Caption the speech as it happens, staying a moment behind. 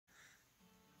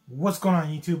What's going on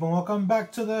YouTube, and welcome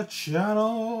back to the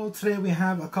channel. Today we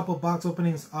have a couple box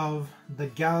openings of the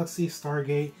Galaxy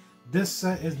Stargate. This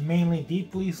set is mainly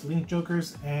Deep Police, Link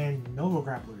Jokers, and Nova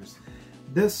Grapplers.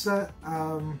 This set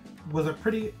was a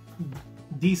pretty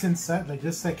decent set. Like,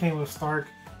 this set came with Stark,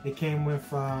 it came with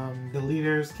the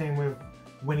leaders, came with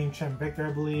winning Champ Victor,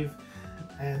 I believe,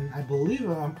 and I believe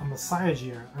a Messiah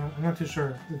Gear. I'm not too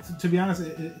sure. To be honest,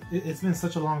 it's been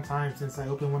such a long time since I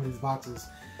opened one of these boxes.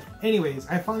 Anyways,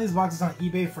 I found these boxes on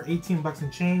eBay for 18 bucks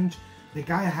and change. The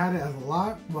guy had it as a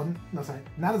lot. Well, no, sorry,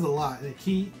 not as a lot. Like,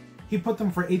 he put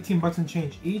them for 18 bucks and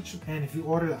change each, and if you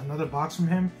ordered another box from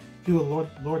him, he would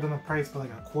lower down the price by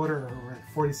like a quarter or like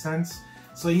 40 cents.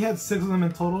 So he had 6 of them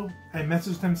in total. I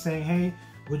messaged him saying, hey,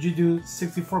 would you do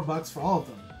 64 bucks for all of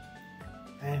them?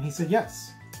 And he said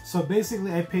yes. So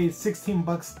basically I paid 16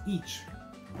 bucks each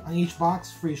on each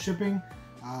box, free shipping.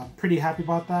 Pretty happy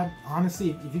about that.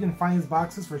 Honestly, if you can find these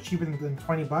boxes for cheaper than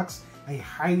 20 bucks, I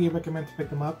highly recommend to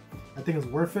pick them up. I think it's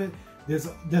worth it. There's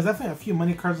definitely a few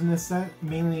money cards in this set,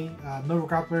 mainly Nova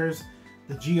Grapplers,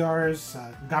 the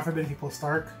GRs, God forbid if you pull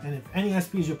Stark, and if any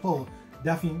SPs you pull,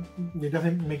 you're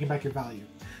definitely making back your value.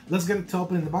 Let's get to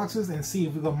opening the boxes and see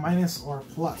if we go minus or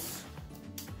plus.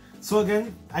 So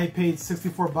again, I paid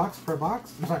 64 bucks per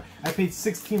box. I'm sorry, I paid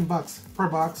 16 bucks per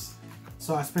box.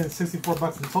 So I spent 64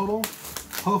 bucks in total.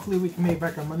 Hopefully we can make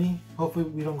back our money. Hopefully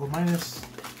we don't go minus.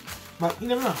 But you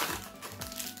never know.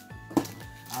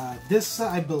 This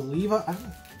I believe I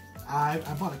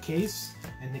bought a case,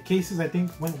 and the cases I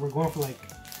think we're going for like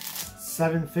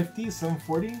 $750,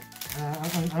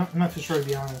 $740. I'm not too sure, to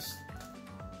be honest.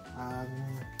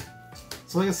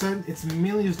 So like I said, it's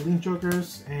mainly just Link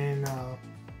Jokers and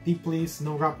Deep Police,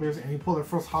 no Grapplers, and we pulled our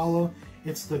first holo.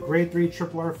 It's the grade 3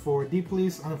 triple R for Deep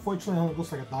Police. Unfortunately, it only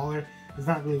goes like $1. It's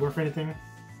not really worth anything.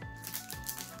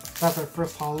 That's our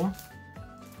first holo.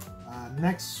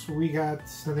 Next, we got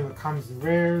something with commons and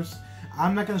rares.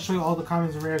 I'm not going to show you all the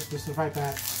commons and rares, just the fact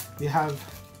that we have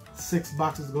 6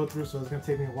 boxes to go through, so it's going to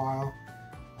take me a while.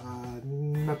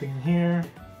 Nothing in here.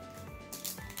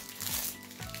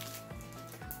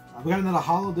 We got another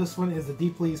holo. This one is the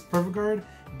Deep Police Vanguard.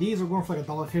 These are going for like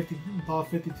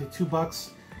 $1.50 to $2,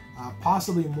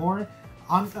 possibly more.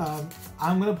 I'm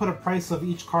gonna put a price of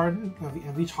each card,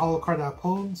 of each holo card that I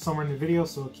pulled somewhere in the video,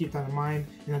 so keep that in mind.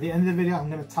 And at the end of the video, I'm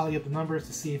gonna tally up the numbers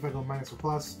to see if I go minus or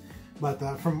plus. But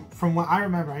from what I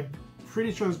remember, I'm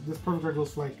pretty sure this perfect card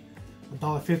goes for like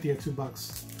 $1.50 or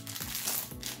 $2.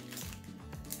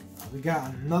 We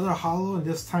got another holo, and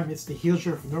this time it's the Heal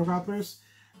Shirt from No Grapplers.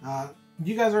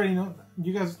 You guys already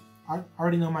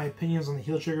know my opinions on the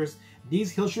Heal Triggers.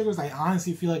 These Heal Triggers, I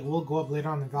honestly feel like will go up later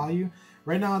on in value.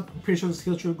 Right now, I'm pretty sure this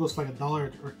Heal Trigger goes for like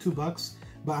 $1 or $2,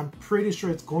 but I'm pretty sure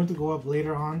it's going to go up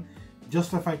later on, just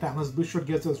for the fact that unless Booster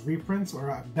gives us reprints or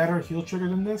a better Heal Trigger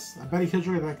than this, a better Heal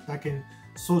Trigger that can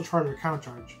soul charge or counter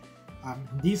charge.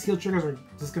 These Heal Triggers are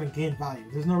just going to gain value.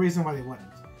 There's no reason why they wouldn't.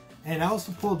 And I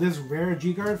also pulled this rare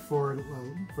G Guard for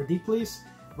Deep Police.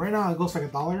 Right now, it goes for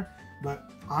like $1, but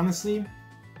honestly,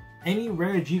 any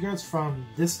rare G Guards from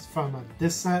this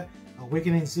set,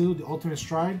 Awakening Zoo, the Ultimate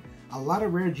Stride, a lot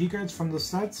of rare G Guards from those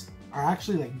sets are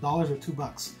actually like $1 or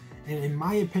 $2. And in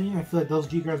my opinion, I feel like those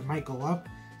G Guards might go up.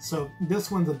 So this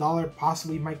one's $1,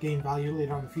 possibly might gain value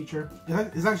later on in the future.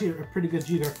 It's actually a pretty good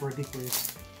G Guard for a Deep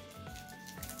Police.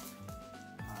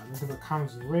 Look at the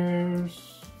commons and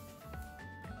rares.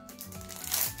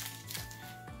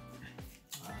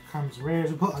 Commons and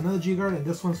rares. We put another G Guard, and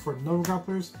this one's for Nova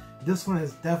Grapplers. This one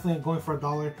is definitely going for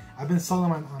 $1. I've been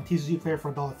selling them on TCG Player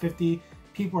for $1.50.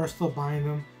 People are still buying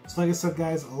them. So like I said,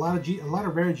 guys, a lot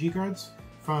of rare G Guards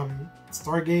from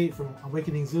Stargate, from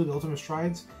Awakening Zoo, the Ultimate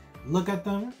Strides. Look at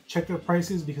them, check their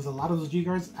prices, because a lot of those G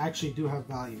Guards actually do have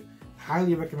value.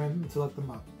 Highly recommend to look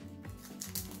them up.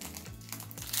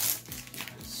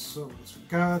 So what we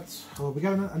got? Oh, we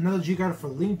got another G Guard for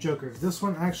Link Jokers. This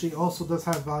one actually also does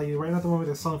have value. Right now at the moment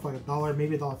they're selling for like $1,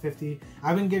 maybe $1.50.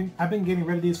 I've been getting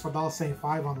rid of these for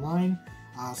 $1.75 online.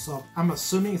 So I'm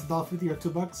assuming it's $1.50 or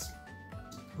 $2.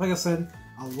 Like I said,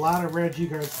 a lot of rare G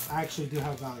Guards actually do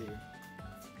have value.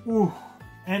 Ooh,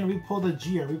 and we pulled a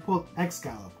GR. We pulled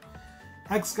Excalibur.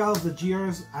 Excalibur, the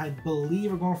GRs, I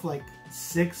believe are going for like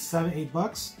 $6, $7,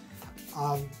 $8.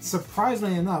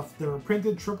 Surprisingly enough, the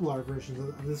reprinted triple R version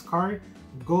of this card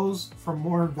goes for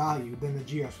more value than the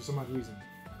GRs for some odd reason.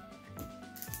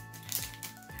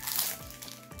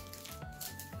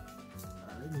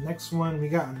 Alright, next one, we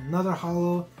got another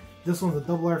holo. This one's a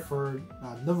double R for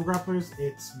Nova Grapplers.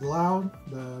 It's Blau,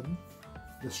 the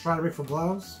Strata Break for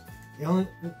Blaus.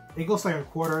 It goes like a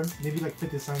quarter, maybe like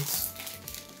 50 cents.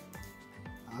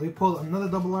 We pulled another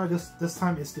double R. This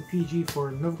time it's the PG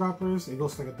for Nerve Grapplers. It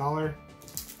goes for like $1.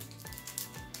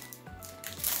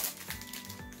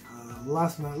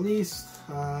 Last but not least,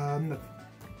 nothing.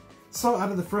 So out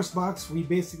of the first box, we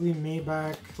basically made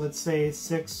back, let's say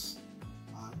 $6.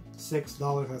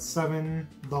 $6 that's $7,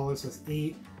 that's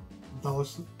 $8,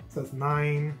 that's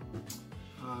 $9.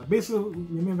 Basically,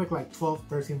 we made back like 12,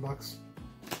 13 bucks.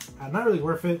 Not really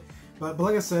worth it, but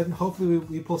like I said, hopefully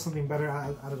we pull something better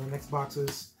out of the next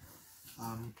boxes.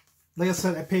 Like I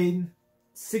said, I paid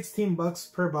 16 bucks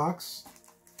per box.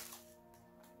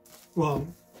 Well,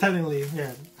 technically,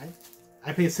 yeah,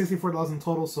 I paid $64 in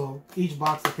total, so each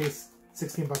box I paid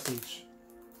 16 bucks each.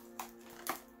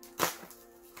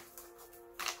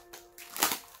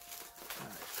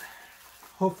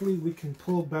 Hopefully we can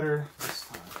pull better this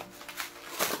time.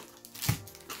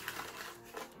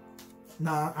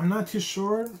 Now, I'm not too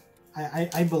sure.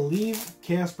 I believe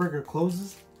Chaos Breaker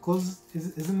closes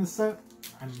is in the set.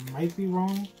 I might be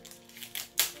wrong.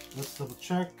 Let's double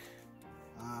check.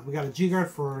 We got a G-Guard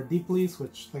for Deep Police,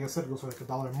 which, like I said, goes for like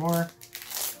 $1 more.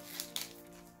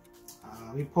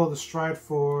 We pulled the Stride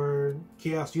for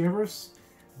Chaos Universe.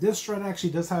 This Stride actually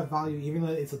does have value, even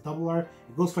though it's a double R.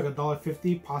 It goes for like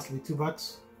 $1.50, possibly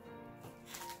 $2.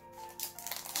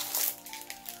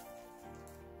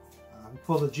 We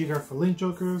pulled the G-Guard for Link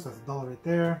Jokers. That's $1 right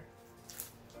there.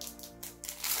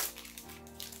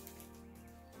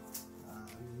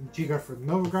 G-Guard for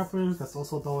Nova Grapplers. That's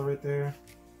also $1 right there.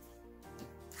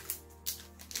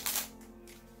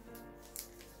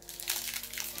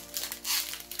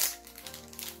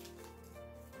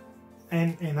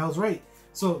 And I was right.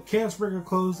 So Chaos Breaker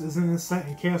Close is in this set,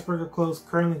 and Chaos Breaker Close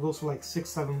currently goes for like $6,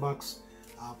 $7.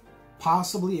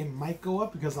 Possibly it might go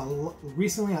up because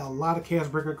recently a lot of Chaos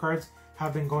Breaker cards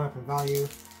have been going up in value.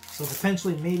 So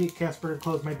potentially maybe Chaos Breaker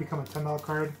Close might become a $10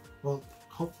 card. Well,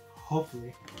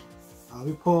 hopefully.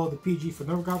 We pulled the PG for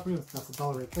Nova Grapplers. That's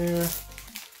 $1 right there.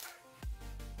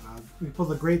 We pulled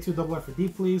the Grade 2 double R for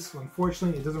Deep Police.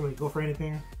 Unfortunately, it doesn't really go for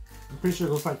anything. I'm pretty sure it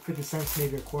goes for like 50 cents,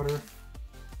 maybe a quarter.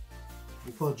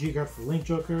 We pull a G-Guard for Link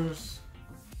Jokers.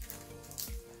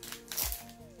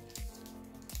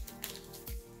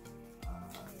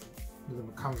 These are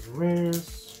the commons and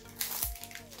rares.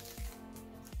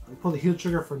 We pull the Heal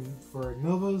Trigger for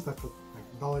Novas. That's like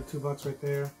 $1, $2 right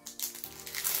there.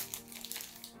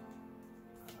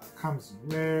 Commons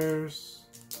and rares.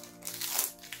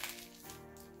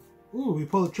 Ooh, we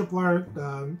pull a Triple R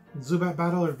Zubat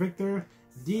Battle or Victor.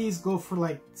 These go for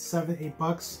like $7,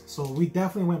 $8, so we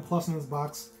definitely went plus in this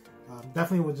box.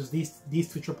 Definitely with just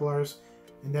these two Triple Rs,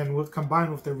 and then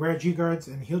combined with the rare G Guards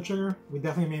and Heal Trigger, we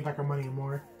definitely made back our money and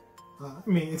more. I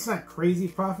mean, it's not crazy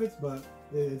profits, but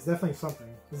it's definitely something.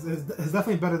 It's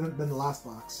definitely better than the last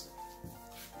box.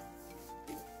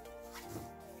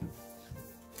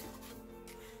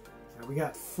 We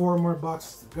got 4 more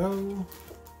boxes to go.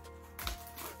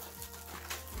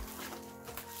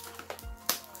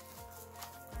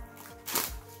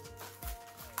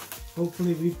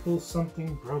 Hopefully we pull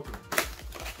something broken.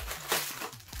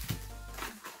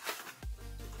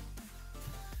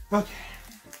 Okay.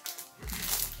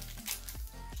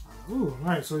 Ooh,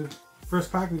 alright, so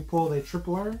first pack we pulled a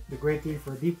Triple R, the Grade 3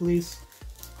 for Deep Police.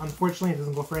 Unfortunately, it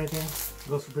doesn't go for anything. It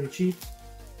goes for pretty cheap.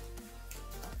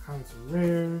 Commons and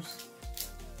rares.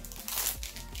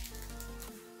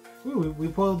 Ooh, we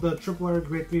pulled the Triple R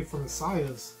Grade 3 for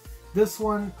Messiahs. This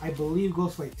one, I believe,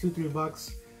 goes for like $2,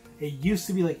 $3. It used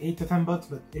to be like $8 to $10,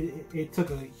 but it took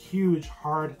a huge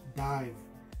hard dive.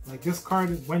 Like this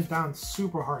card went down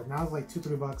super hard. Now it's like $2,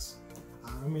 $3.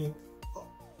 I mean,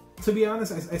 to be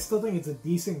honest, I still think it's a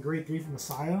decent Grade 3 for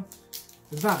Messiah.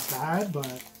 It's not bad,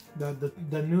 but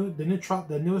the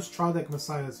newest trial deck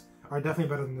Messiahs are definitely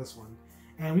better than this one.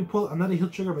 And we pulled another Heal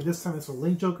Trigger, but this time it's for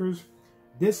Link Jokers.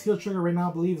 This Heal Trigger right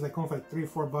now, I believe, is like going for like $3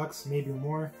 or $4, maybe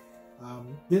more.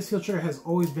 This Heal Trigger has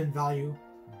always been value.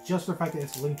 Just for the fact that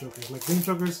it's Link Jokers. Like, Link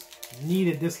Jokers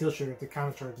needed this Heal Trigger to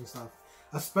countercharge and stuff.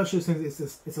 Especially since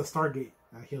it's a Stargate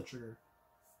Heal Trigger.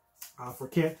 For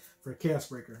Chaos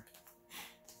Breaker.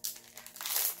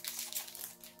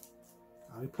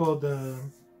 We pulled the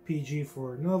PG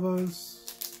for Novas.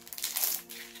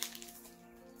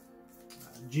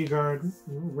 G-Guard,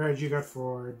 rare G-Guard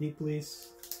for Deep Police.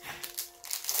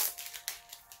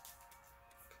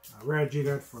 Rare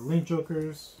G-Guard for Link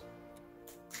Jokers.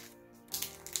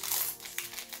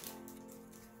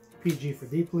 PG for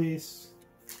Deep Police.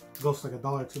 Goes like $1,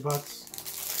 $2.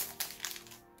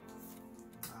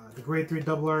 The Grade 3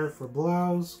 double R for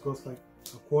Blouse goes like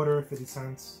a quarter, 50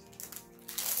 cents.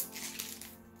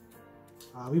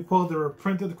 We pulled the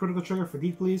reprinted Critical Trigger for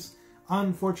Deep Police.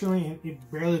 Unfortunately,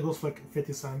 it barely goes for like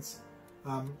 50 cents.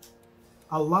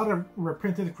 A lot of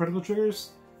reprinted critical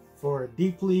triggers for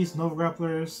Deep Police, Nova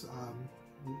Grapplers,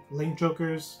 Link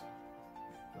Jokers,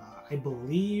 I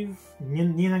believe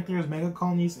Neonectars, Mega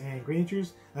Colonies, and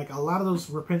Grenadiers. Like a lot of those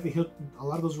reprinted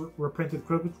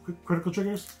critical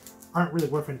triggers aren't really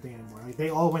worth anything anymore. Like they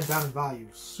all went down in value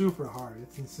super hard.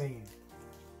 It's insane.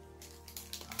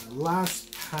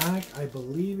 Last pack, I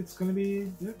believe it's gonna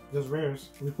be just rares.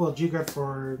 We pulled G-Guard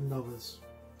for Novas.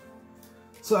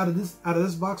 So out of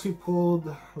this box, we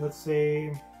pulled, let's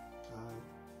say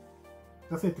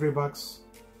 $3.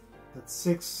 That's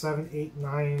 6, 7, 8,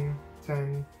 9,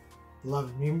 10,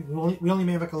 11. We only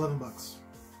made like $11.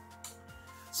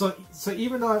 So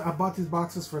even though I bought these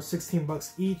boxes for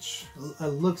 $16 each, it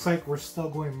looks like we're still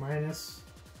going minus.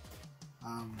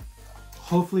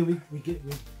 Hopefully we get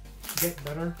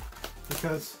better,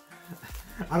 because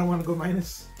I don't want to go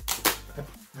minus.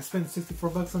 I spent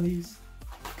 $64 on these.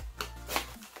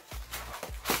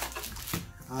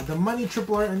 The money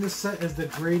triple R in this set is the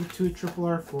grade 2 triple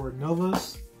R for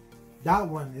Novas. That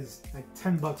one is like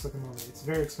 $10 at the moment. It's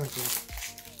very expensive.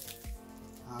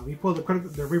 We pulled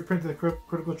the reprinted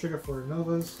critical trigger for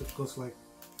Novas, which goes like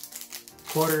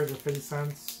quarters or 50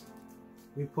 cents.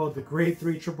 We pulled the grade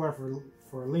 3 triple R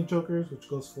for Link Jokers, which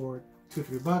goes for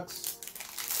 $2-3.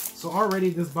 So already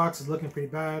this box is looking pretty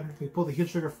bad. We pulled the heal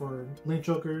trigger for Link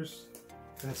Jokers.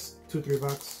 That's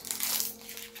 $2-3.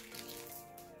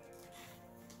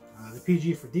 The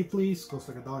PG for Deep Police goes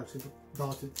like $1 to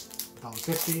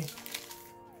 $1.50.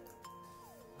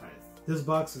 Alright, this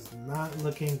box is not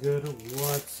looking good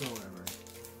whatsoever.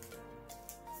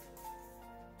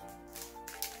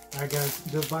 Alright guys,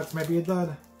 this box might be a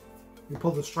dud. We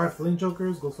pulled the Strife for Link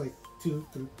Jokers, goes like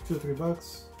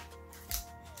 $2-3.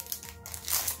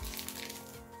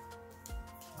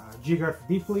 G-Guard for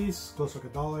Deep Police goes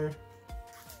like $1.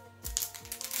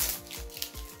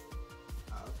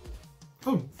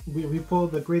 We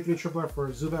pulled the grade 3 triple R for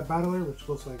Zubat Battler, which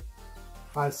goes like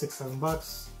 $5, $6,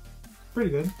 $7. Pretty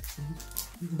good.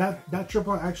 That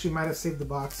triple R actually might have saved the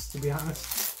box, to be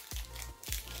honest.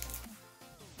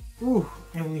 Ooh,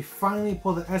 and we finally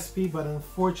pulled the SP, but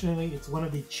unfortunately it's one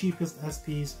of the cheapest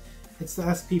SPs. It's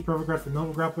the SP Perfect Guard for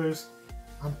Nova Grapplers.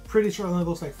 I'm pretty sure it only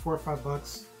goes like $4 or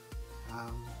 $5.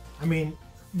 I mean,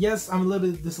 yes, I'm a little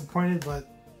bit disappointed, but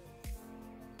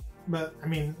I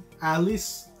mean, at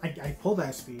least I pulled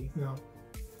the SP, you know.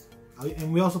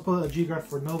 And we also pulled a G-Guard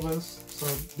for Novas, so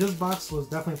this box was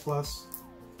definitely plus.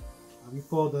 We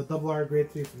pulled the double R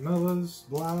grade 3 for Novas,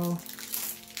 Blau,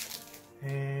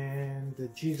 and the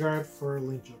G-Guard for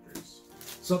Link Jokers.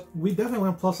 So we definitely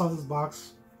went plus off this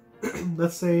box.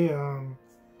 Let's say $1,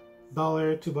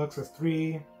 $2, that's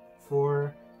 3,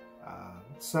 4,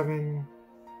 7,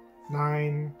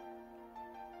 9,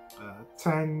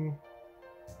 10,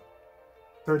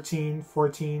 13,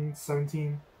 14,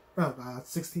 17,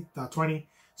 16, 20.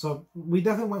 So we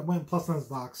definitely went plus on this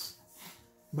box.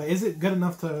 But is it good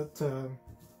enough to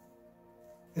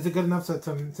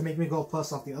make me go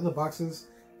plus off the other boxes?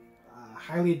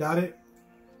 Highly doubt it.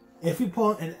 If we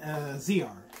pull an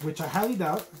ZR, which I highly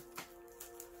doubt,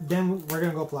 then we're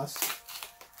gonna go plus.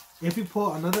 If we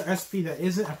pull another SP that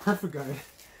isn't a perfect guard,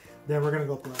 then we're gonna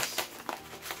go plus.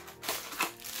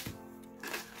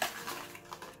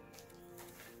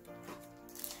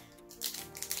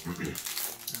 Alright.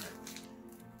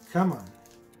 Come on.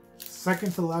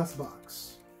 Second to last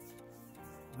box.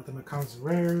 Nothing but counts and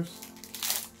rares.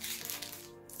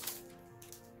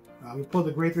 We pulled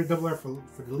the grade 3 double R for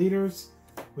the leaders,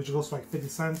 which goes for like 50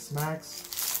 cents max.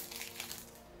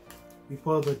 We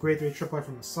pulled the grade 3 triple R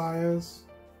for Messiahs,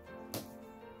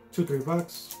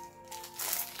 $2-3.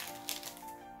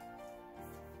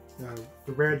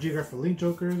 The rare G-Guard for Link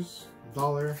Jokers,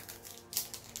 $1.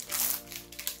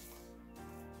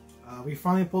 We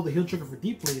finally pulled the heal trigger for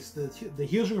Deep Police. The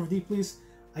heal trigger for Deep Police,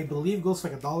 I believe, goes for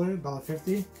like $1,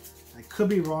 $1.50. I could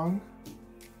be wrong.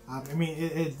 I mean,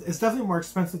 it's definitely more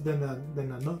expensive than the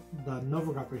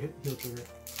Nova Grappler heal trigger.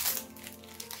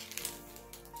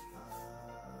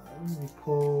 We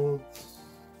pulled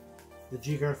the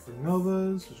G-Guard for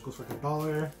Novas, which goes for like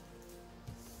 $1.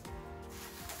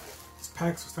 These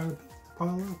packs are starting to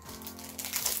pile up.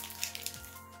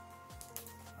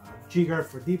 G-Guard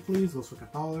for Deep Police goes for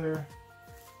 $1.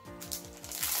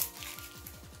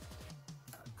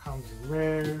 Comes in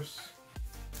rares.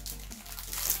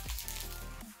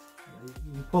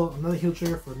 We pull another heal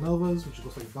trigger for Novas, which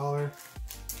goes like $1.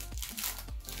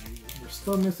 We're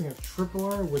still missing a triple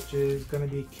R, which is going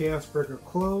to be Chaos Breaker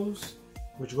Close,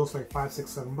 which goes like $5,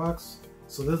 $6, $7.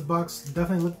 So this box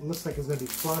definitely looks like it's going to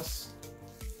be plus.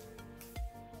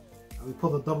 We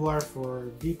pulled the double R for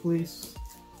Deep Police.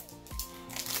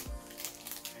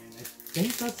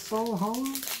 think that's all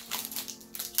hollows.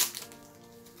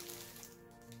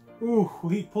 Ooh,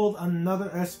 we pulled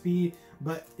another SP,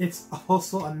 but it's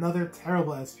also another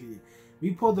terrible SP.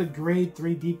 We pulled the grade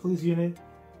 3 D Police unit,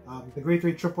 the grade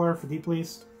 3 triple R for D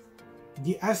Police.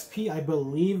 The SP, I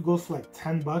believe, goes for like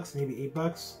 10 bucks, maybe 8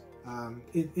 bucks.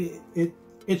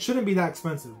 It shouldn't be that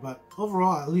expensive, but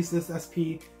overall, at least this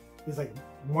SP is like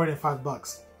more than 5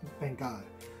 bucks. Thank God.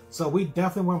 So we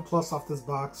definitely went plus off this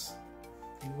box.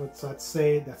 What's that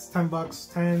say? That's 10 bucks,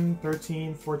 10,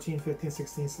 13, 14, 15,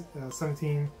 16,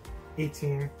 17,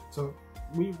 18. So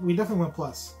we definitely went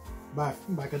plus by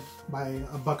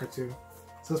a buck or two.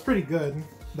 So it's pretty good.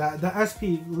 The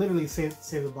SP literally saved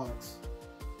the box.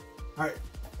 All right,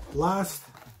 last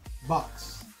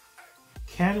box.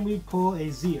 Can we pull a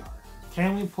ZR?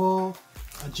 Can we pull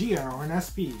a GR or an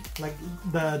SP? Like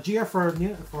the GR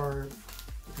for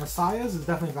Messiahs is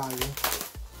definitely value.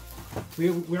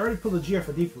 We already pulled the GR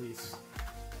for D Police,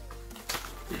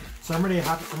 so I'm really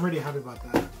happy about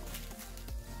that. All right,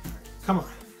 come on,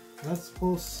 let's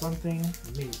pull something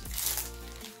new.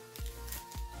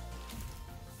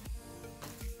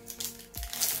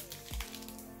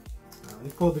 We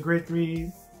pulled the grade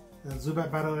 3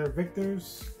 Zubat Battler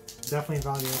Victors. Definitely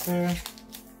value right there.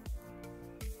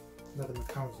 Nothing but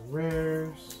counts and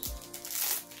rares.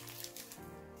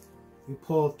 We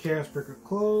pulled Chaos Breaker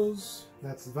Close.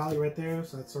 That's the value right there.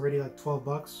 So that's already like 12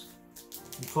 bucks.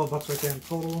 And 12 bucks right there in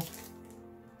total.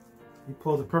 We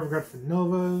pulled the Perfect Guard for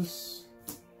Novas.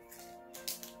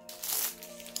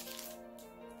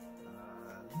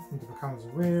 Nothing but counts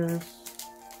and rares.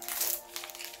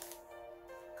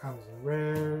 Commons and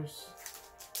rares.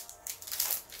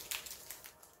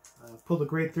 Pull the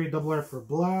grade 3 double R for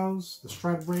Blouse, the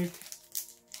Stride Break.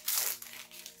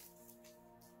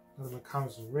 Another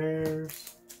commons and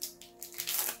rares.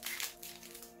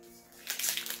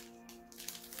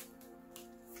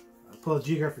 Pull a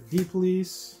G-Guard for D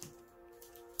Police.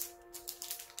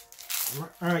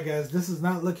 Alright guys, this is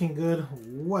not looking good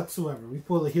whatsoever. We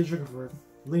pulled a Heal Trigger for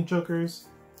Link Jokers.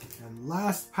 And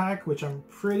last pack, which I'm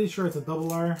pretty sure it's a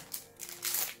double R,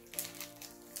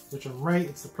 which I'm right,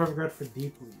 it's the Perfect Guard for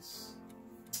D Police.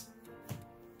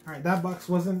 Alright, that box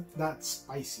wasn't that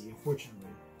spicy, unfortunately.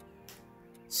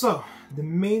 So, the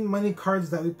main money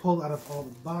cards that we pulled out of all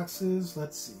the boxes,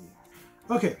 let's see.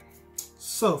 Okay,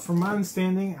 so from my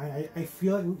understanding, I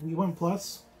feel like we went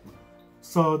plus.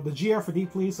 So, the GR for D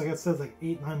Police, like I said, is like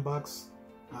 8-9 bucks.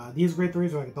 These grade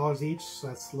 3s are like $1 each, so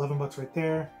that's 11 bucks right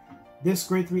there. This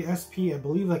grade 3 SP, I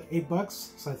believe like 8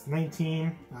 bucks, so that's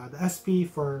 19. The SP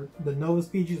for the Nova's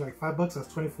PG is like 5 bucks,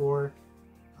 that's 24.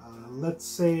 Let's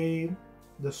say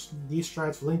these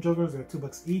strides for Link Jokers are 2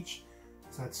 bucks each,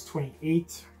 so that's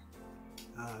 28.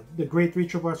 The grade 3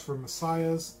 triple R's for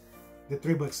Messiahs, they're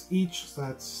 3 bucks each, so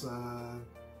that's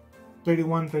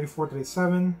 31, 34,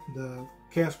 37. The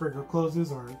Chaos Breaker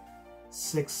Closes are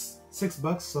 6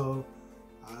 bucks, so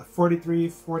 43,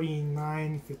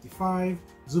 49, 55.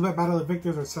 Zubat Battle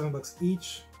Victors are 7 bucks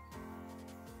each.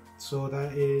 So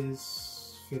that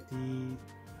is 50.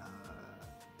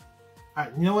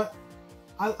 Alright, you know what?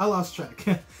 I lost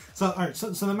track. So alright,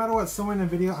 so no matter what, somewhere in the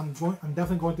video I'm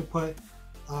definitely going to put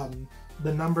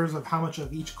the numbers of how much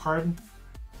of each card.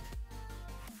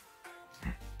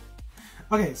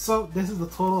 Okay, so this is the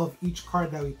total of each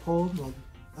card that we pulled, well,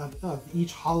 of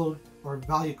each hollowed or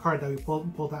value card that we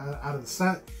pulled out of the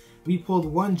set. We pulled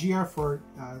 1 GR for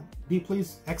D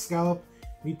Police X Gallop.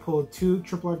 We pulled 2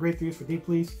 triple R grade 3s for D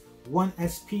Police, 1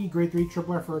 SP grade 3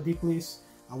 triple R for D Police,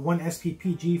 1 SP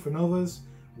PG for Novas,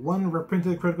 1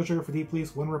 reprinted critical trigger for D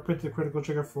Police, 1 reprinted critical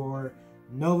trigger for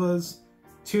Novas,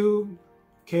 2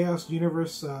 Chaos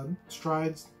Universe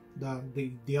Strides,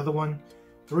 the other one,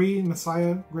 3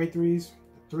 Messiah grade 3s,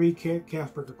 3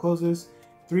 Chaos Breaker Closes,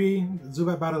 3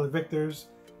 Zubat Battle Victors,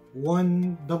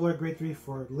 1 double R grade 3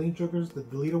 for Link Jokers, the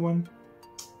deleted one,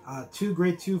 2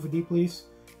 grade 2 for D Police,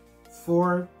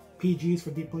 4 PGs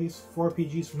for D Police, 4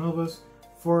 PGs for Novas,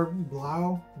 4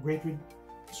 Blau grade 3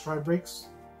 Stride Breaks,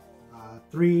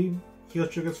 3 Heal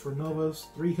Triggers for Novas,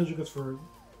 3 Heal Triggers for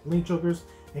Link Jokers,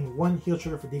 and 1 Heal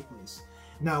Trigger for D Police.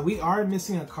 Now we are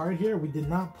missing a card here. We did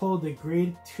not pull the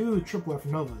grade 2 triple R for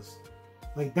Novas.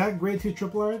 Like that grade 2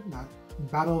 triple R, that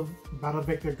Battle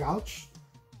Victor Gouch,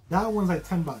 that one's like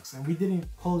 10 bucks, and we didn't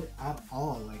pull it at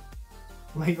all.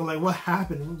 Like what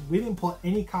happened? We didn't pull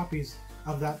any copies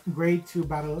of that grade 2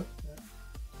 battler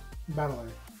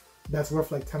that's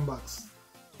worth like 10 bucks.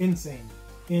 Insane.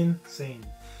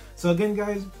 So again,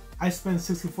 guys, I spent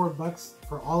 64 bucks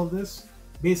for all of this.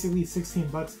 Basically 16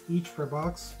 bucks each per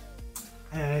box.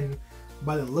 And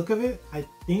by the look of it, I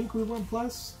think we went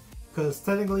plus, because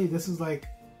technically this is like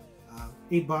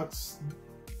 $8.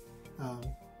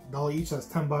 Dollar each, that's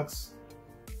 $10.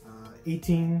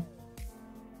 18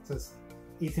 says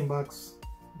 $18.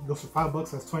 Goes for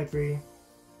 $5, that's 23.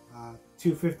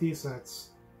 250, so that's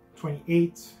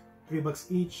 28.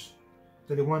 $3 each,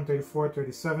 31, 34,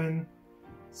 37.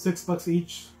 $6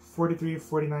 each, 43,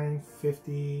 49,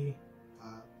 50,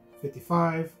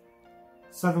 55.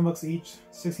 $7 each,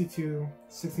 62,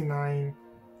 69,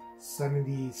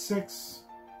 76.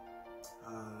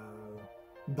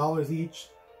 Dollars each,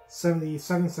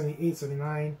 77, 78,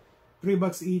 79.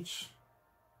 $3 each,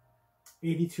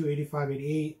 82, 85,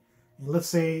 88. And let's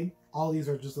say all these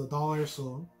are just $1,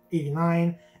 so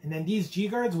 89. And then these G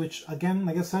guards, which again,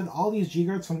 like I said, all these G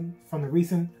guards from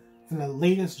the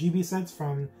latest GB sets,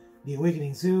 from the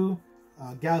Awakening Zoo,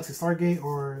 Galaxy Stargate,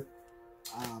 or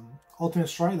Ultimate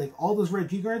Strike, like all those rare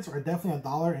G guards are definitely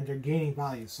 $1 and they're gaining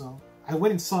value. So I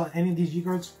wouldn't sell any of these G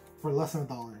guards for less than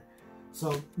 $1.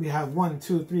 So we have 1,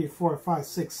 2, 3, 4, 5,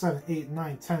 6, 7, 8,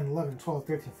 9, 10, 11, 12,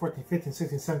 13, 14, 15,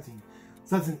 16, 17.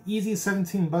 So that's an easy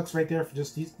 $17 right there for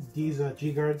just these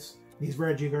G guards, these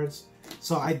rare G guards.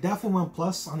 So I definitely went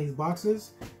plus on these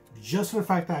boxes, just for the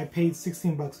fact that I paid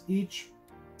 $16 each.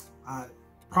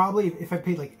 Probably if I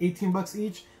paid like $18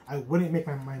 each, I wouldn't make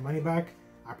my money back.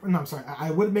 No, I'm sorry,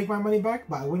 I would make my money back,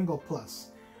 but I wouldn't go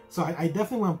plus. So I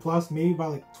definitely went plus, maybe by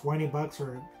like $20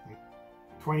 or like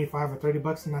 25 or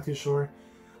 $30, I'm not too sure.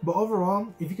 But overall,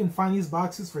 if you can find these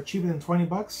boxes for cheaper than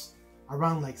 $20,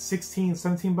 around like 16,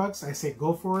 17 bucks, I say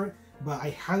go for it. But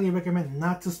I highly recommend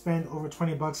not to spend over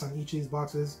 20 bucks on each of these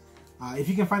boxes. If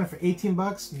you can find it for 18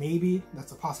 bucks, maybe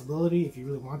that's a possibility if you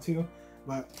really want to.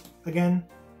 But again,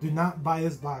 do not buy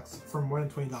this box for more than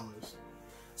 $20.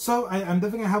 So I'm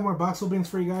definitely gonna have more box openings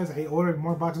for you guys. I ordered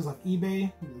more boxes off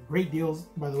eBay. Great deals,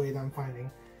 by the way, that I'm finding.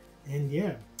 And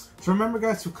yeah. So remember,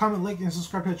 guys, to comment, like, and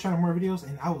subscribe to the channel for more videos.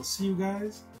 And I will see you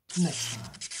guys next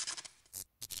time.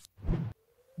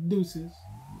 Deuces.